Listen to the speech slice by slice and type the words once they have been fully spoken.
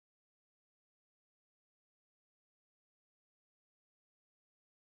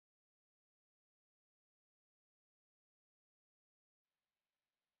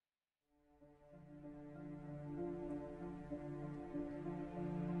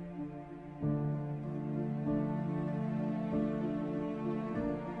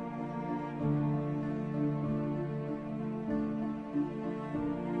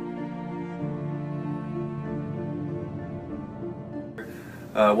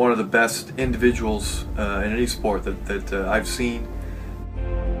one of the best individuals in any sport that I've seen.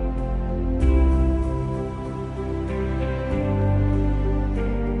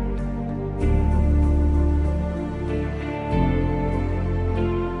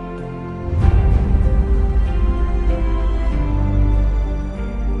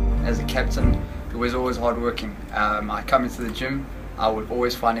 As a captain, he was always hardworking. I come into the gym, I would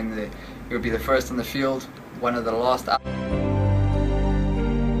always find him there. He would be the first on the field, one of the last out.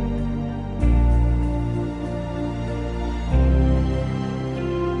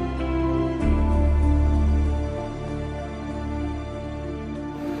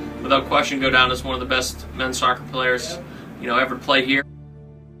 Without question, go down as one of the best men's soccer players, ever play here.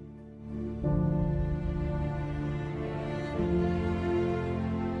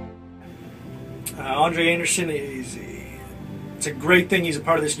 Andre Anderson it's a great thing he's a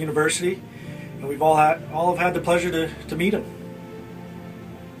part of this university, and we've all have had the pleasure to meet him.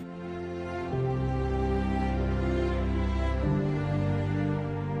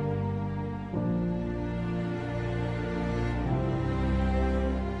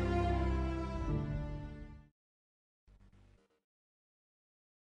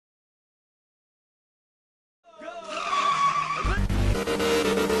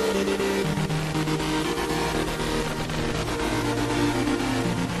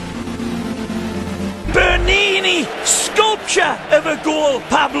 Bernini sculpture of a goal,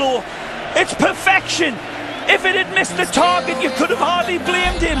 Pablo. It's perfection. If it had missed the target, you could have hardly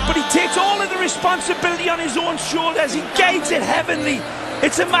blamed him, but he takes all of the responsibility on his own shoulders. He guides it heavenly.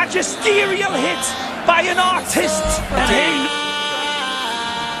 It's a magisterial hit by an artist. And he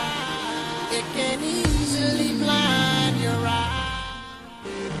it can easily blind your eye.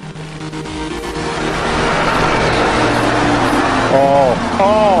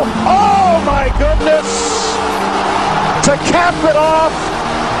 Oh my goodness! To cap it off,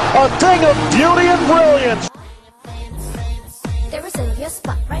 a thing of beauty and brilliance. There is a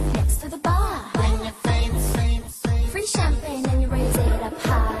spot right next to the bar. Free champagne and you raise it up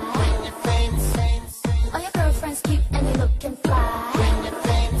high. All your girlfriends cute and they looking fly.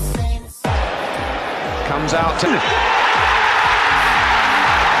 Comes out to...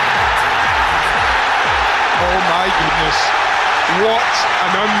 Oh my goodness. What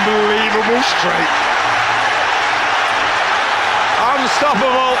an unbelievable strike.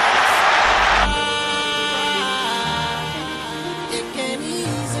 Unstoppable. It can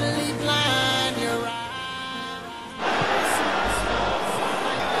easily blind your eye.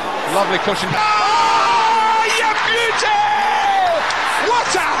 Lovely cushion. Oh, you beauty!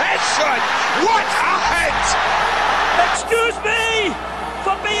 What a head, son! What a head! excuse me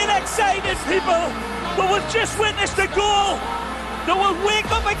for being excited, people, but we've just witnessed a goal that will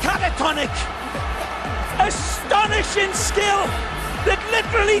wake up a catatonic. Astonishing skill that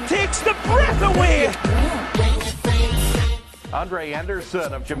literally takes the breath away. Andre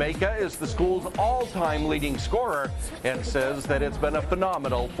Anderson of Jamaica is the school's all-time leading scorer and says that it's been a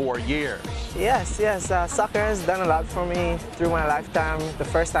phenomenal 4 years. Yes, soccer has done a lot for me through my lifetime. The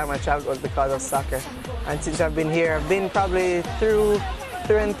first time I traveled was because of soccer. And since I've been here, I've been probably through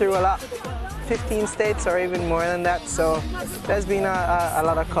and through a lot. 15 states or even more than that, so there's been a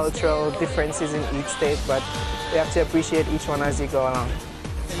lot of cultural differences in each state, but you have to appreciate each one as you go along.